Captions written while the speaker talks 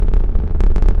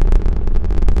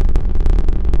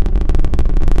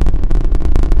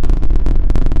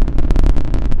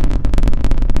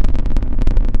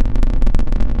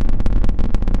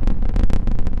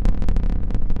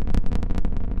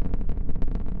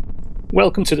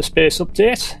Welcome to the Space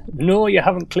Update. No, you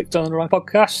haven't clicked on the wrong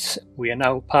podcast. We are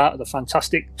now part of the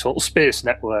fantastic Total Space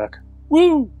Network.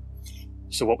 Woo!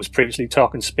 So what was previously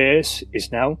Talking Space is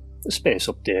now the Space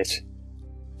Update.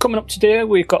 Coming up today,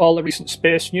 we've got all the recent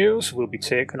space news. We'll be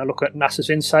taking a look at NASA's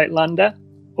InSight lander,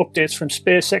 updates from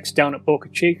SpaceX down at Boca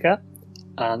Chica,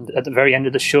 and at the very end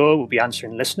of the show, we'll be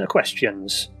answering listener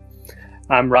questions.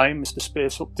 I'm Ryan, Mr.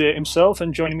 Space Update himself,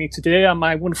 and joining me today are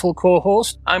my wonderful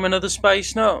co-host. I'm another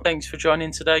Space Nut. Thanks for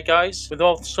joining today, guys. We've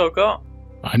also got...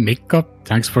 I'm Mikko.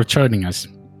 Thanks for joining us.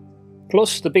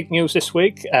 Plus, the big news this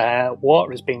week,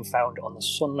 water has been found on the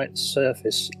sunlit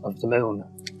surface of the moon.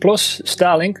 Plus,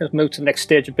 Starlink has moved to the next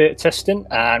stage of beta testing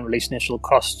and released initial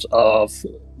costs of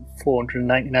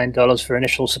 $499 for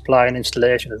initial supply and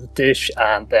installation of the dish,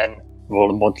 and then roll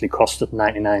a monthly cost of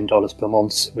 $99 per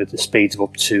month with the speeds of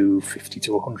up to 50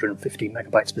 to 150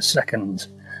 megabytes per second.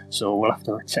 So we'll have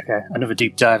to take another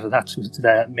deep dive of that with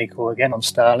Miko again on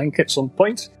Starlink at some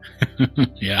point.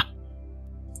 Yeah.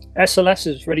 SLS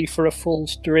is ready for a full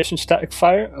duration static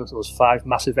fire of those 5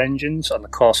 massive engines on the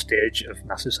core stage of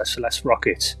NASA's SLS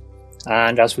rocket.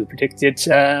 And as we predicted,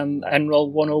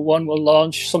 NROL 101 will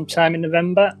launch sometime in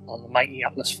November on the mighty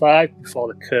Atlas V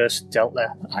before the cursed Delta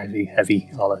IV Heavy,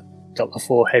 or the Delta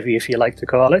 4 Heavy if you like to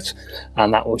call it,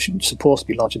 and that was supposed to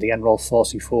be launching the NROL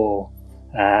 44.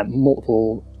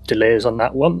 Multiple delays on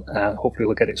that one. Hopefully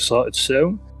we'll get it sorted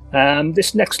soon.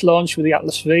 This next launch with the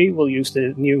Atlas V will use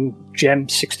the new GEM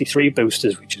 63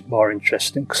 boosters, which is more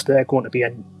interesting because they're going to be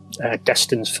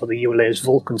destined for the ULA's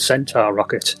Vulcan Centaur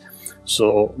rocket.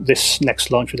 So this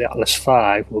next launch with the Atlas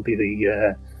V will be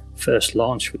the first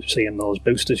launch with seeing those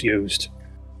boosters used.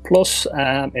 Plus,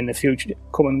 in the future,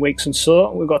 coming weeks and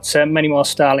so, we've got many more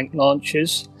Starlink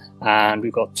launches, and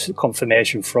we've got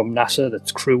confirmation from NASA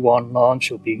that Crew 1 launch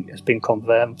has been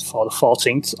confirmed for the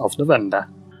 14th of November.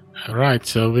 Alright,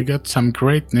 so we got some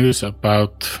great news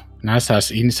about NASA's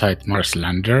InSight Mars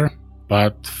lander,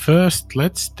 but first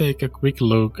let's take a quick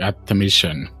look at the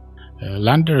mission.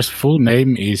 Lander's full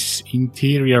name is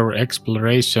Interior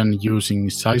Exploration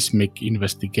Using Seismic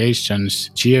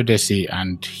Investigations, Geodesy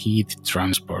and Heat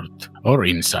Transport, or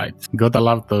InSight. Gotta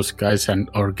love those guys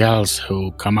or gals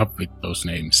who come up with those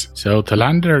names. So the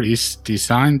lander is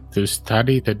designed to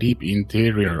study the deep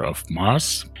interior of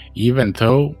Mars. Even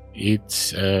though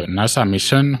it's a NASA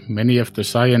mission, many of the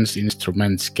science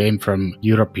instruments came from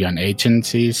European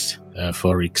agencies,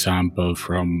 for example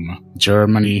from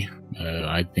Germany,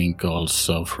 I think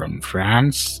also from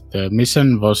France. The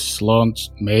mission was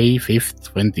launched May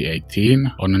 5th,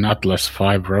 2018 on an Atlas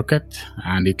V rocket,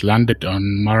 and it landed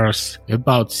on Mars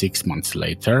about 6 months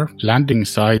later. Landing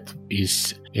site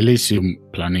is Elysium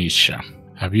Planitia.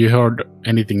 Have you heard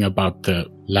anything about the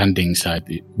landing site?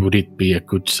 Would it be a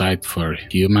good site for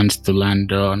humans to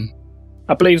land on?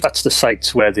 I believe that's the site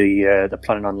where they're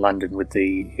planning on landing with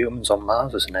the humans on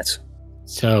Mars, isn't it?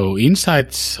 So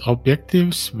InSight's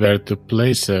objectives were to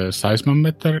place a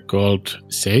seismometer called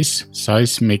SEIS,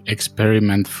 Seismic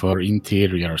Experiment for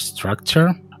Interior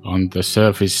Structure, on the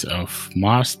surface of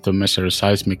Mars to measure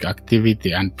seismic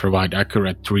activity and provide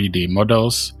accurate 3D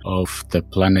models of the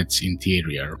planet's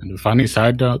interior. And the funny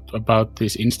side note about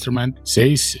this instrument,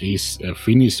 SEIS is a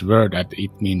Finnish word and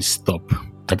it means stop.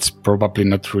 That's probably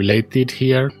not related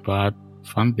here, but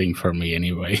fun thing for me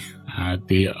anyway.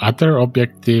 The other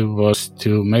objective was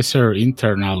to measure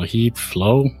internal heat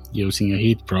flow using a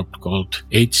heat probe called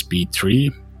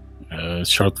HB3,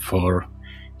 short for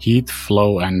Heat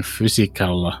Flow and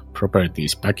Physical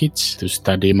Properties Package, to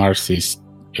study Mars's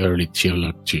early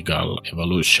geological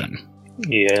evolution.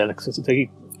 Yeah, the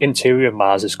interior of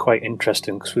Mars is quite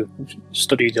interesting because we've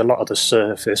studied a lot of the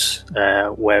surface,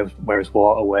 where's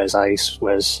water, where's ice,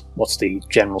 what's the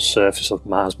general surface of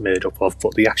Mars made up of,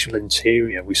 but the actual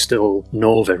interior we still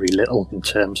know very little in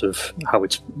terms of how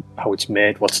it's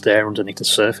made, what's there underneath the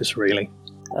surface really.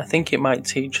 I think it might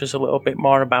teach us a little bit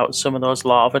more about some of those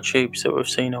lava tubes that we've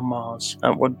seen on Mars.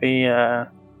 That would be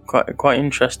quite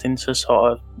interesting to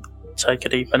sort of take a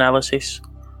deep analysis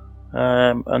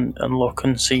and look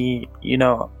and see,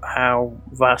 how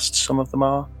vast some of them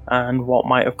are and what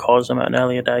might have caused them at an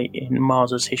earlier date in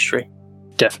Mars's history.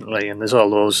 Definitely, and there's all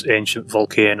those ancient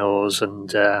volcanoes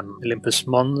and Olympus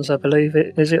Mons, I believe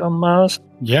is it on Mars?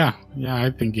 Yeah, I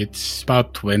think it's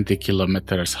about 20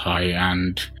 kilometers high,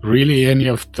 and really any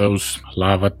of those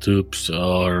lava tubes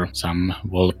or some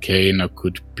volcano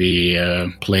could be a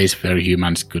place where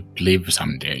humans could live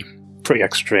someday. Pretty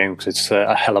extreme, because it's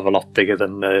a hell of a lot bigger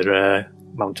than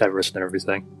Mount Everest and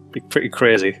everything. Be pretty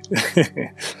crazy.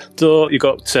 Though you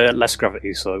got less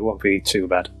gravity, so it won't be too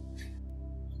bad.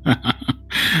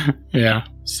 Yeah,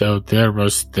 so there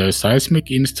was the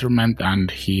seismic instrument and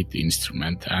heat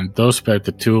instrument, and those were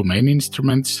the two main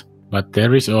instruments. But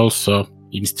there is also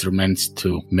instruments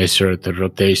to measure the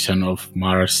rotation of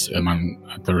Mars among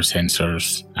other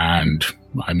sensors. And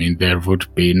I mean, there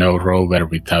would be no rover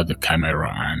without a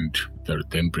camera and their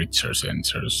temperature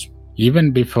sensors.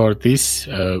 Even before this,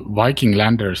 Viking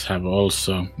landers have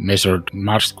also measured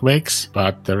Marsquakes,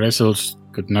 but the results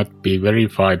could not be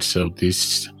verified, so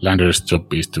this lander's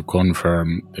job is to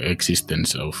confirm the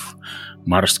existence of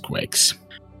Marsquakes.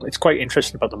 It's quite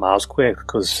interesting about the Mars quake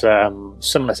because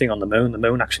similar thing on the Moon. The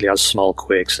Moon actually has small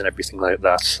quakes and everything like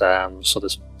that, so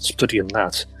there's studying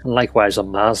that. And likewise on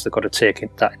Mars, they've got to take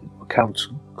that into account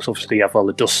because obviously you have all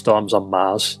the dust storms on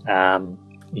Mars,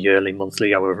 yearly,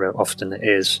 monthly, however often it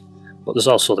is. But there's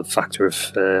also the factor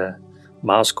of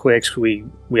Mars quakes. We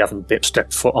haven't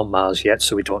stepped foot on Mars yet,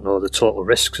 so we don't know the total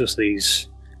risks of these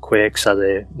quakes. Are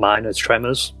they minor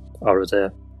tremors, or are they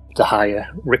the higher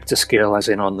Richter scale, as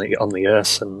in on the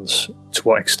Earth, and to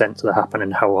what extent do they happen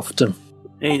and how often?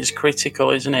 It's critical,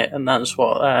 isn't it? And that's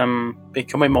what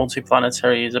becoming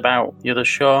multiplanetary is about. The other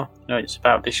show, it's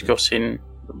about discussing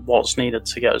what's needed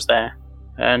to get us there,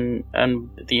 and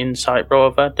the InSight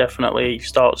rover definitely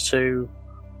starts to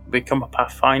become a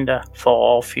pathfinder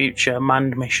for future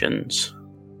manned missions.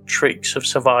 Tricks of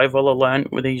survival are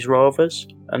learnt with these rovers,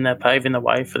 and they're paving the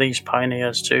way for these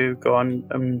pioneers to go on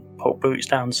and put boots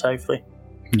down safely.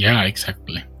 Yeah,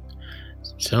 exactly.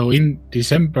 So in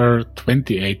December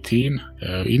 2018,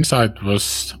 InSight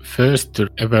was first to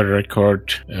ever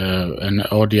record an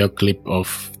audio clip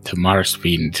of the Mars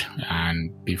wind,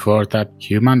 and before that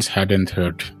humans hadn't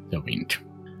heard the wind.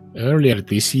 Earlier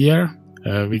this year,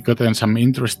 we got some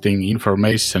interesting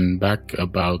information back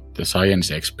about the science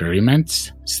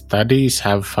experiments. Studies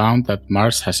have found that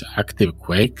Mars has active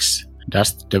quakes,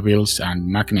 dust devils, and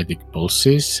magnetic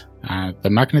pulses. The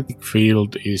magnetic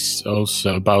field is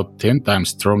also about 10 times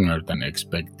stronger than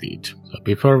expected. So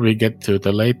before we get to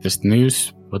the latest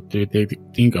news, what do you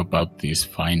think about these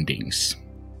findings?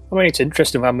 I mean, it's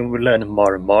interesting. I mean, we're learning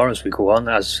more and more as we go on.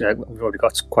 As we've already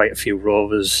got quite a few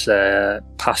rovers,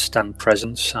 past and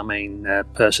present. I mean,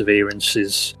 Perseverance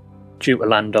is due to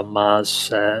land on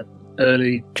Mars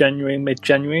early January,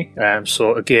 mid-January.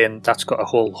 So again, that's got a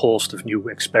whole host of new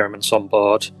experiments on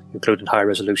board, including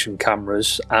high-resolution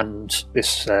cameras. And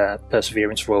this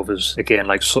Perseverance rovers, again,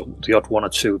 like the odd one or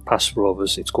two past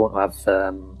rovers, it's going to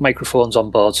have microphones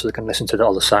on board so they can listen to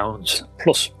all the sounds,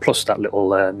 plus that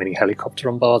little mini helicopter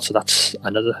on board. So that's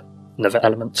another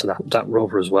element to that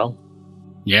rover as well.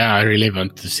 Yeah, I really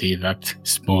want to see that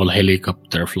small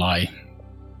helicopter fly.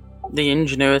 The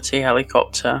Ingenuity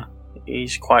helicopter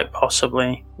is quite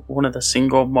possibly one of the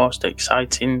single most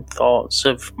exciting thoughts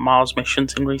of Mars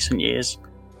missions in recent years.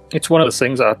 It's one of the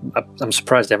things that I'm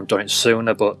surprised they haven't done it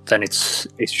sooner, but then it's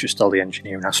just all the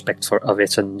engineering aspect of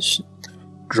it, and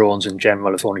drones in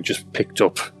general have only just picked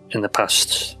up in the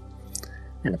past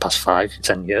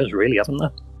 5-10 years, really, haven't they?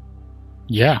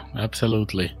 Yeah,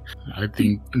 absolutely. I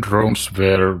think drones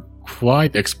were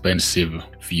quite expensive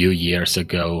a few years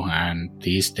ago, and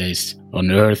these days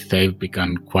on Earth they've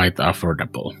become quite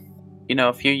affordable.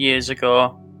 A few years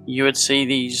ago you would see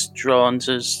these drones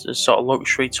as sort of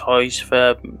luxury toys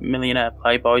for millionaire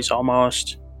playboys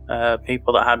almost,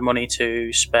 people that had money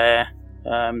to spare,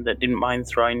 that didn't mind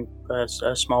throwing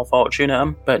a small fortune at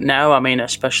them. But now, I mean,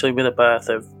 especially with the birth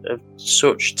of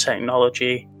such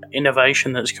technology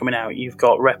innovation that's coming out, you've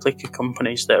got replica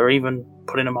companies that are even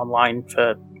putting them online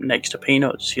for next to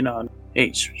peanuts,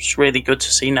 It's really good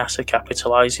to see NASA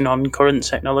capitalising on current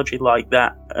technology like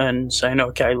that and saying,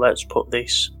 okay, let's put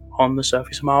this on the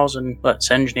surface of Mars and let's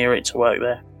engineer it to work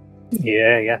there.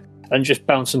 Yeah. And just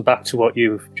bouncing back to what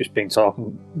you've just been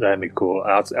talking there, Miko,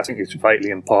 I think it's vitally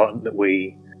important that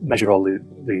we measure all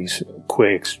these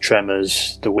quakes,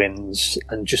 tremors, the winds,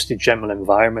 and just the general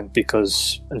environment,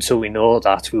 because until we know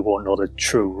that, we won't know the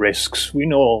true risks. We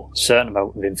know a certain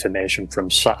amount of information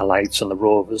from satellites and the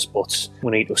rovers, but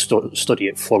we need to study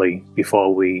it fully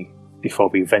before we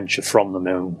venture from the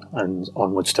Moon and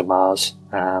onwards to Mars,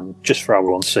 just for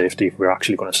our own safety if we're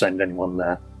actually going to send anyone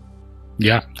there.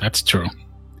 Yeah, that's true.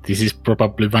 This is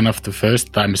probably one of the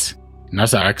first times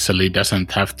NASA actually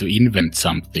doesn't have to invent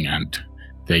something, and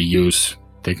they use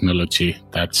technology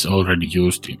that's already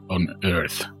used on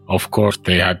Earth. Of course,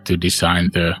 they had to design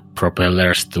the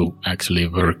propellers to actually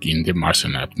work in the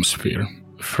Martian atmosphere.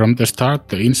 From the start,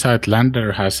 the InSight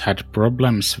lander has had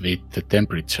problems with the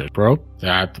temperature probe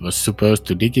that was supposed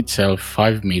to dig itself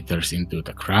 5 meters into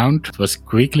the ground. It was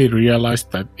quickly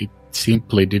realized that it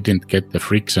simply didn't get the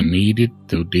friction needed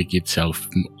to dig itself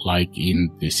like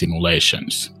in the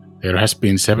simulations. There has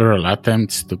been several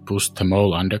attempts to push the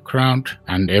mole underground,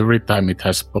 and every time it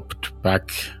has popped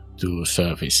back to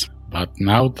surface. But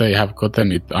now they have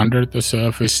gotten it under the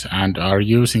surface and are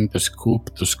using the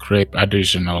scoop to scrape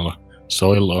additional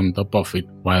soil on top of it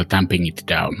while tamping it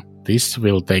down. This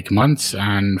will take months,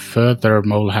 and further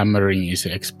mole hammering is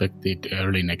expected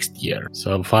early next year.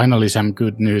 So finally some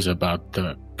good news about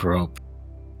the probe.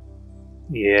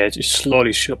 Yeah, just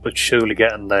slowly but surely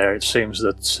getting there. It seems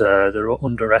that they're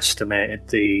underestimated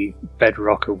the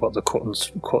bedrock of what they're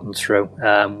cutting through.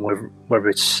 Whether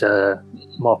it's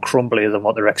more crumbly than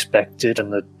what they're expected,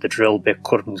 and the drill bit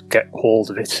couldn't get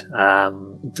hold of it.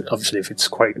 Obviously, if it's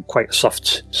quite a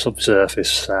soft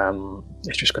subsurface,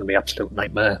 it's just going to be an absolute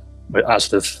nightmare, as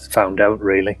they've found out,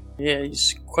 really. Yeah,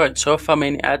 it's quite tough. I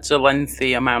mean, it adds a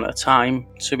lengthy amount of time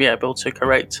to be able to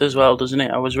correct as well, doesn't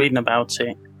it? I was reading about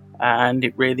it, and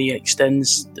it really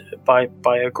extends by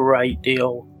a great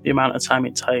deal the amount of time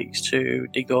it takes to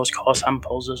dig those core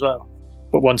samples as well.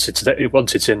 But once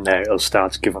it's in there, it'll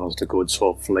start giving us the goods,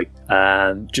 hopefully.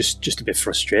 Just a bit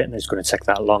frustrating. It's going to take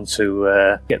that long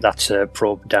to get that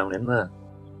probe down in there.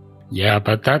 Yeah,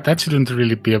 but that shouldn't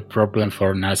really be a problem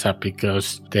for NASA,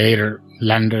 because their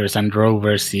landers and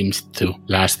rovers seems to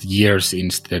last years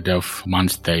instead of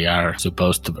months they are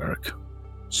supposed to work.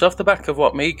 So off the back of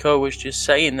what Miko was just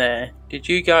saying there, did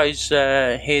you guys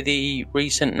hear the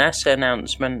recent NASA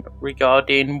announcement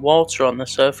regarding water on the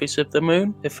surface of the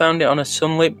moon? They found it on a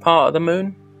sunlit part of the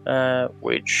moon,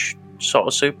 which sort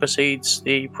of supersedes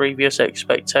the previous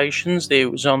expectations that it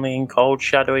was only in cold,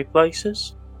 shadowy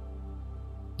places.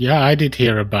 Yeah, I did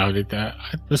hear about it.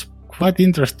 It was quite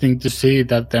interesting to see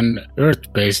that an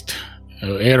Earth-based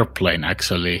airplane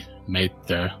actually made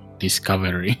the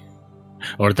discovery.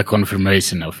 Or the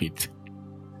confirmation of it.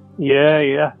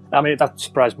 Yeah. I mean, that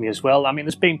surprised me as well. I mean,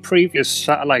 there's been previous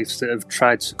satellites that have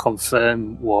tried to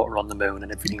confirm water on the moon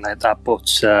and everything like that, but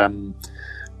NASA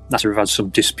have had some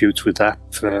disputes with that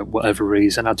for whatever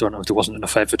reason. I don't know if there wasn't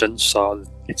enough evidence, or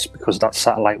it's because that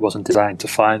satellite wasn't designed to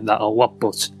find that or what,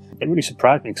 but it really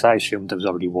surprised me because I assumed there was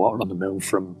already water on the moon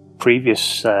from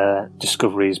previous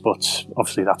discoveries, but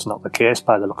obviously that's not the case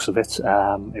by the looks of it.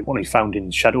 It only found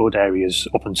in shadowed areas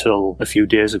up until a few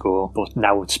days ago, but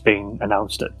now it's been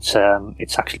announced that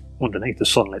it's actually underneath the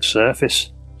sunlit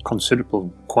surface,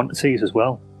 considerable quantities as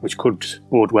well, which could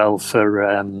bode well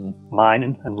for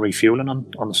mining and refueling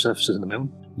on the surfaces of the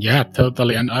moon. Yeah,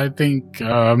 totally. And I think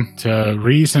the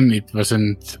reason it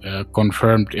wasn't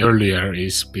confirmed earlier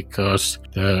is because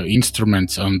the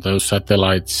instruments on those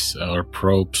satellites or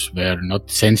probes were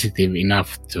not sensitive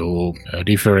enough to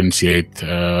differentiate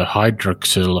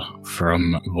hydroxyl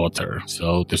from water.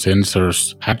 So the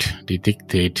sensors had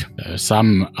detected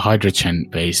some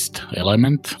hydrogen-based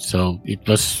element, so it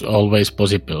was always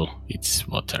possible it's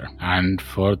water. And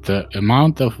for the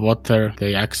amount of water,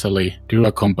 they actually do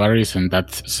a comparison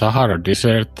that Sahara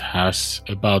Desert has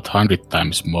about 100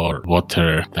 times more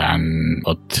water than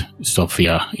what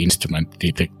SOFIA instrument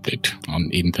detected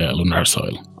in the lunar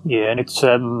soil. Yeah, and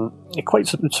it quite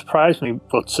surprised me,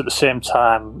 but at the same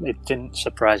time, it didn't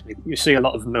surprise me. You see a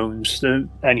lot of moons,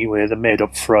 they're made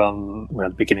up from the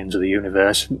beginnings of the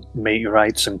universe,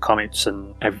 meteorites and comets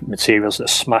and materials that are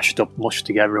smashed up, mushed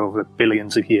together over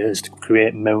billions of years to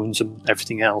create moons and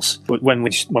everything else. But when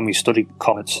we study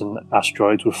comets and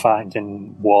asteroids, we're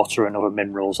finding water and other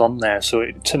minerals on there. So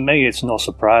to me, it's no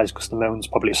surprise, because the moon's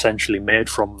probably essentially made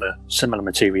from the similar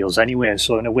materials anyway.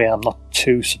 So in a way, I'm not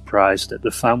too surprised that they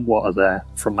found water there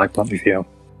from my point of view.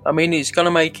 I mean, it's going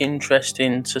to make it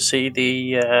interesting to see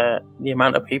the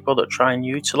amount of people that try and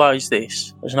utilise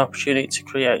this as an opportunity to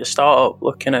create a startup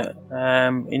looking at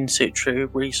in situ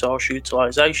resource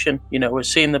utilisation. You know, we're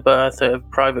seeing the birth of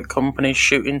private companies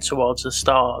shooting towards the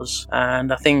stars,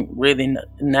 and I think really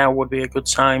now would be a good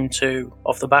time to,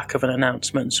 off the back of an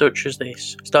announcement such as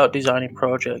this, start designing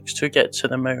projects to get to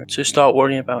the moon, to start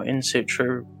worrying about in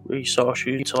situ resource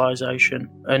utilisation,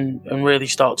 and really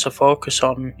start to focus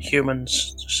on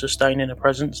humans sustaining a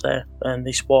presence there, and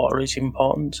this water is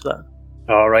important to that.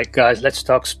 All right, guys, let's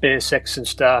talk SpaceX and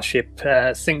Starship.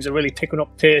 Things are really picking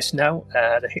up pace now.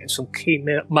 They're hitting some key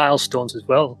milestones as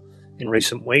well in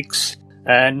recent weeks.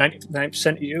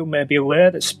 99% of you may be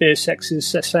aware that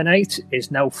SpaceX's SN8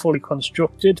 is now fully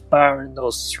constructed, barring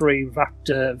those 3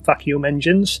 vacuum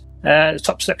engines. The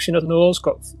top section of the nose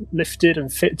got lifted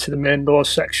and fitted to the main nose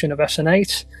section of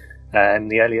SN8 in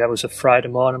the early hours of Friday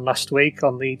morning last week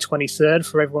on the 23rd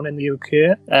for everyone in the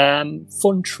UK.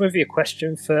 Fun trivia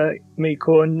question for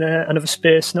Miko and another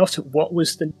space nut. What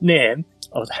was the name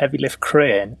of the heavy lift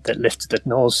crane that lifted the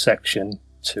nose section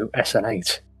to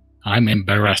SN8? I'm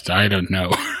embarrassed, I don't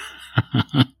know.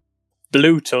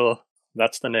 Bluto,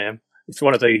 that's the name. It's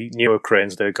one of the newer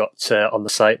cranes they've got on the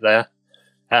site there.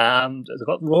 They've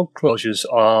got road closures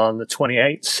on the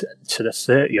 28th to the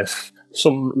 30th.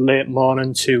 Some late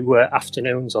morning to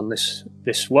afternoons on this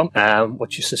one.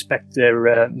 What you suspect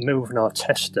they're moving or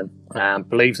testing. I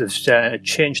believe they've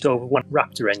changed over one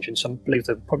Raptor engine, so I believe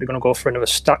they're probably going to go for another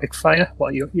static fire.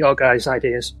 What are your guys'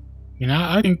 ideas?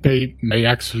 I think they may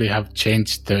actually have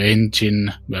changed the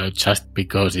engine just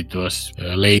because it was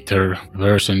a later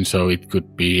version, so it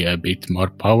could be a bit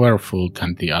more powerful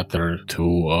than the other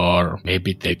two, or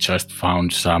maybe they just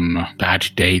found some bad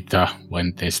data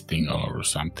when testing or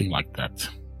something like that.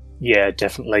 Yeah,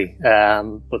 definitely.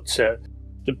 But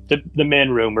the main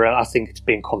rumour, I think it's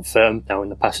been confirmed now in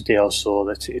the past day or so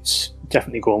that it's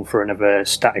definitely going for another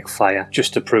static fire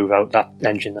just to prove out that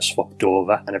engine is swapped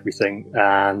over and everything.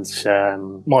 And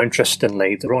more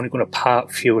interestingly, they're only going to part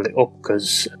fuel it up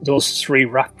because those 3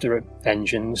 Raptor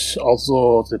engines,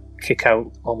 although they kick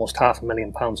out almost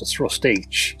 £500,000 of thrust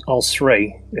each, all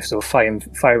 3, if they were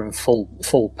firing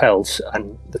full pelt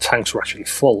and the tanks were actually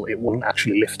full, it wouldn't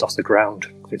actually lift off the ground.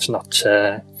 It's not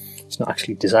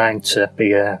actually designed to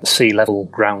be a sea level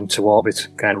ground to orbit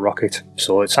kind of rocket.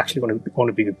 So it's actually going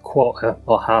to be a quarter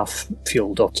or half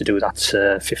fueled up to do that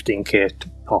 15k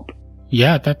pop.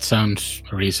 Yeah, that sounds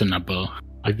reasonable.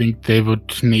 I think they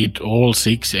would need all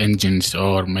 6 engines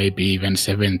or maybe even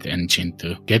 7th engine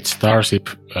to get Starship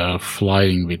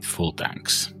flying with full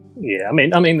tanks. Yeah,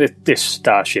 I mean, this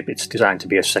Starship, it's designed to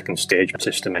be a second stage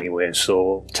system anyway,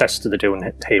 so tests that they're doing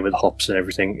here with hops and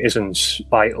everything isn't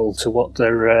vital to what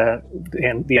they're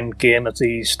the end game of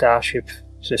the Starship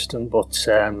system, but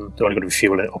they're only going to be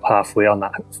fueling it up halfway on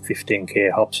that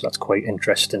 15k hop, so that's quite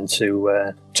interesting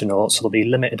to note. So they'll be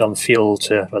limited on fuel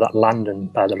for that landing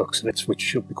by the looks of it, which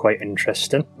should be quite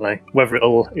interesting. Like whether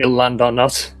it'll land or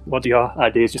not, what are your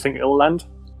ideas? Do you think it'll land?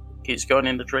 It's going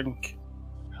in the drink.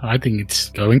 I think it's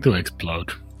going to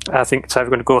explode. I think it's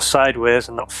either going to go sideways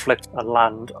and not flip and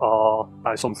land, or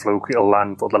by some fluke it'll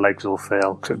land but the legs will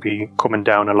fail. Could be coming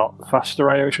down a lot faster,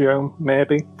 I assume,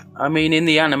 maybe. I mean, in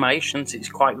the animations, it's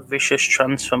quite a vicious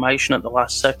transformation at the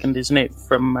last second, isn't it?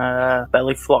 From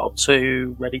belly flop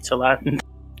to ready to land.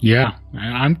 Yeah,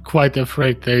 I'm quite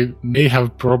afraid they may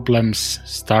have problems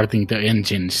starting the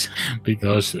engines,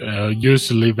 because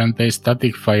usually when they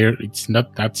static fire, it's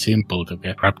not that simple to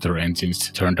get Raptor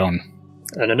engines turned on.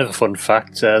 And another fun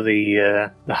fact,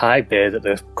 the high bay that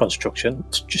the construction,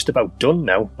 it's just about done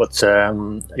now, but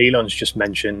Elon's just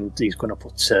mentioned he's going to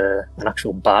put an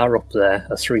actual bar up there,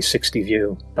 a 360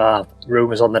 view bar.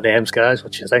 Rumours on the names, guys,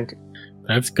 what do you think?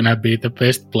 That's going to be the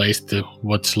best place to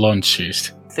watch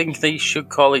launches. I think they should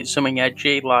call it something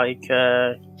edgy, like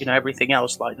everything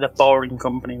else, like the Boring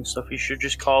Company and stuff. You should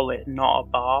just call it not a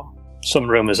bar. Some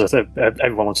rumours that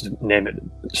everyone wants to name it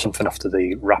something after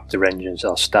the Raptor engines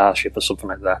or Starship or something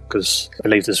like that, because I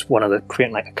believe there's one of the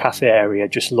creating like a cafe area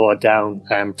just lower down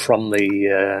from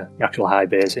the actual high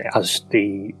base. It has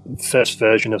the first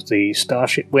version of the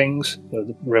Starship wings.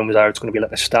 The rumours are it's going to be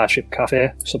like a Starship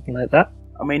cafe, something like that.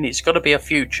 I mean, it's got to be a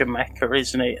future Mecca,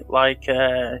 isn't it? Like,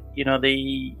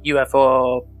 the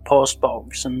UFO post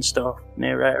box and stuff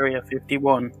near Area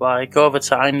 51. Like, over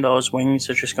time, those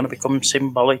wings are just going to become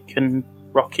symbolic, and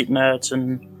rocket nerds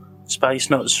and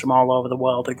space nuts from all over the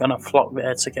world are going to flock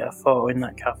there to get a photo in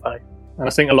that cafe. And I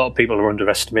think a lot of people are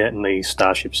underestimating the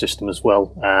Starship system as well,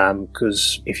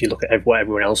 because if you look at what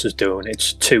everyone else is doing,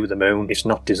 it's to the moon. It's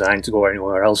not designed to go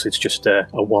anywhere else. It's just a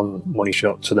one money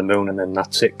shot to the moon and then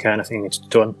that's it kind of thing. It's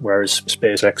done. Whereas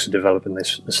SpaceX are developing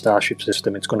the Starship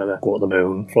system. It's going to go to the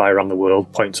moon, fly around the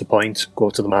world, point to point, go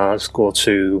to the Mars, go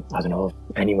to, I don't know,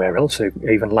 anywhere else.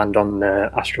 Even land on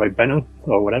asteroid Bennu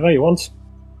or whatever you want.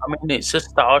 I mean, it's a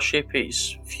Starship.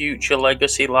 Its future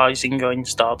legacy lies in going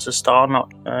star to star,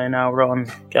 not in our own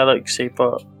galaxy.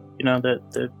 But,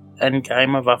 the end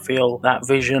game of, I feel, that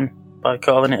vision, by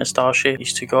calling it a Starship,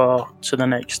 is to go to the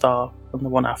next star and the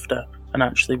one after and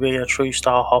actually be a true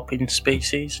star-hopping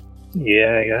species.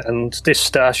 Yeah, and this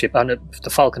Starship, and the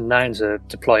Falcon 9s are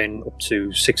deploying up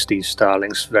to 60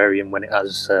 Starlinks, varying when it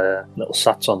has little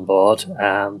sats on board,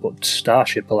 but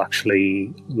Starship will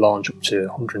actually launch up to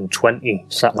 120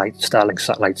 Starlink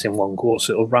satellites in one go,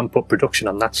 so it'll ramp up production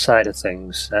on that side of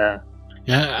things.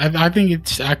 Yeah, I think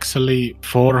it's actually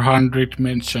 400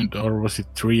 mentioned, or was it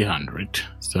 300?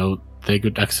 So they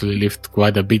could actually lift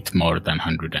quite a bit more than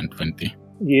 120.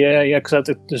 Yeah, because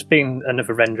there's been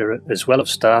another render as well of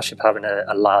Starship having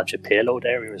a larger payload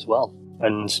area as well.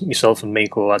 And myself and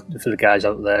Miko, for the guys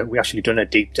out there, we actually done a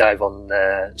deep dive on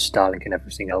Starlink and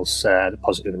everything else, the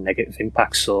positive and negative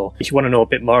impacts. So if you want to know a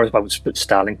bit more about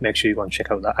Starlink, make sure you go and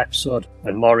check out that episode.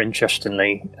 And more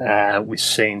interestingly, we've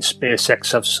seen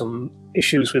SpaceX have some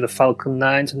issues with the Falcon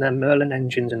 9s and their Merlin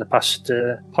engines in the past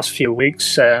few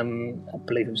weeks. I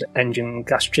believe it was an engine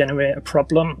gas generator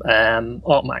problem.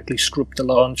 Automatically scrubbed the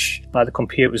launch by the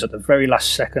computers at the very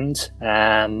last second.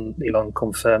 Elon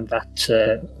confirmed that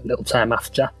a little time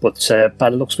after. But by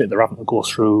the looks of it, they're having to go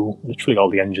through literally all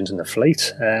the engines in the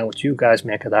fleet. What do you guys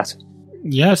make of that?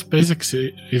 Yeah, SpaceX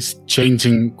is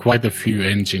changing quite a few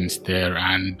engines there,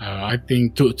 and I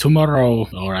think tomorrow,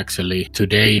 or actually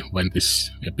today when this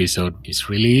episode is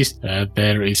released,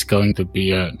 there is going to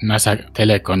be a NASA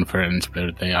teleconference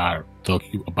where they are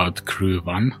talking about Crew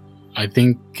 1. I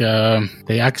think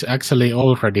they actually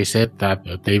already said that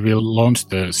they will launch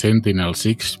the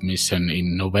Sentinel-6 mission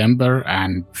in November,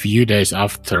 and few days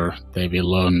after they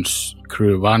will launch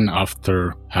Crew 1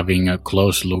 after having a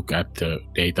close look at the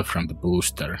data from the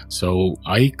booster. So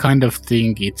I kind of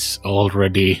think it's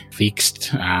already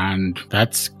fixed, and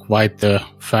that's quite a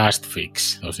fast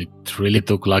fix, because it really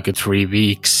took like 3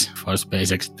 weeks for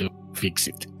SpaceX to fix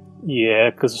it. Yeah,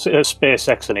 because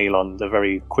SpaceX and Elon, they're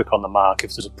very quick on the mark.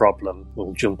 If there's a problem,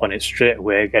 we'll jump on it straight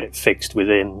away, get it fixed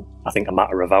within, I think, a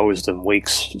matter of hours than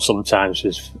weeks. Sometimes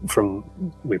is from,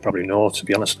 we probably know, to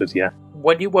be honest with you.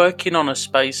 When you're working on a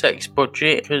SpaceX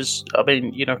budget, because, I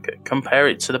mean, compare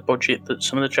it to the budget that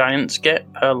some of the giants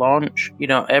get per launch,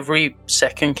 every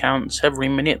second counts, every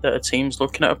minute that a team's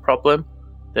looking at a problem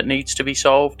that needs to be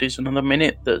solved is another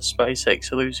minute that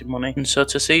SpaceX are losing money. And so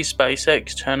to see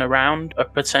SpaceX turn around a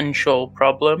potential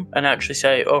problem and actually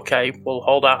say, okay, we'll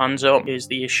hold our hands up, here's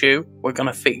the issue, we're going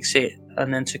to fix it.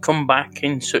 And then to come back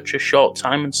in such a short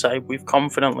time and say, we've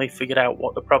confidently figured out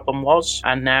what the problem was,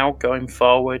 and now going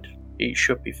forward, it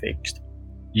should be fixed.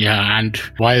 Yeah, and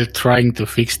while trying to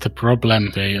fix the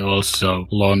problem, they also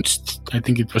launched, I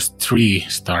think it was 3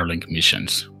 Starlink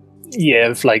missions. Yeah,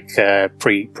 it's like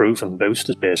pre-proven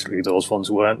boosters, basically. Those ones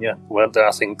weren't there.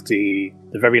 I think the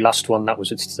very last one, that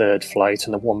was its 3rd flight,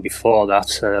 and the one before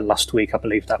that, last week, I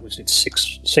believe that was its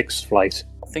sixth flight.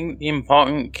 I think the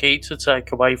important key to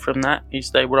take away from that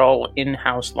is they were all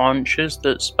in-house launches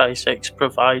that SpaceX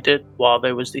provided while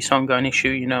there was this ongoing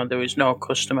issue. There was no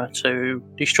customer to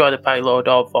destroy the payload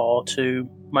of or to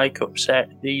make upset.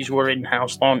 These were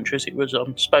in-house launches. It was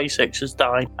on SpaceX's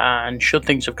dime, and should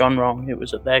things have gone wrong, it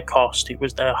was at their cost. It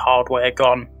was their hardware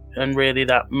gone, and really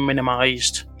that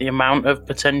minimised the amount of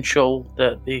potential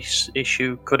that this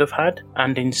issue could have had,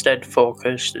 and instead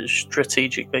focused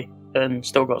strategically and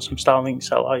still got some Starlink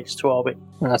satellites to orbit.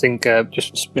 And I think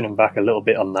just spinning back a little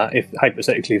bit on that, if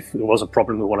hypothetically if there was a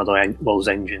problem with one of those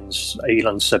engines,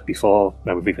 Elon said before,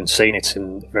 we've even seen it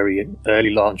in very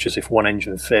early launches, if one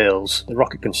engine fails, the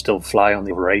rocket can still fly on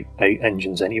the other eight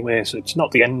engines anyway, so it's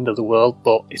not the end of the world,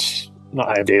 but it's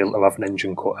not ideal to have an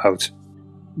engine cut out.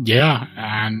 Yeah,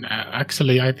 and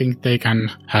actually I think they can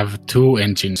have 2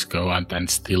 engines go and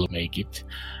still make it.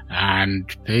 And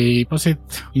was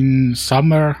it in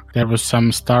summer, there was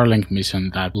some Starlink mission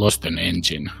that lost an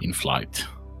engine in flight.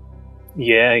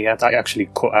 Yeah, that actually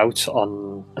cut out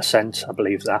on ascent, I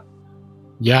believe that.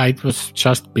 Yeah, it was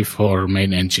just before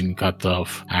main engine cut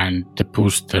off, and the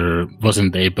booster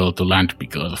wasn't able to land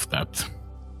because of that.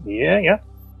 Yeah.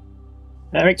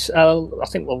 Alright, I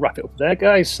think we'll wrap it up there,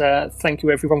 guys. Thank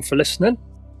you everyone for listening,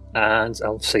 and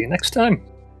I'll see you next time.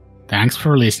 Thanks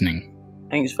for listening.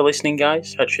 Thanks for listening,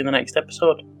 guys. Catch you in the next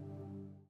episode.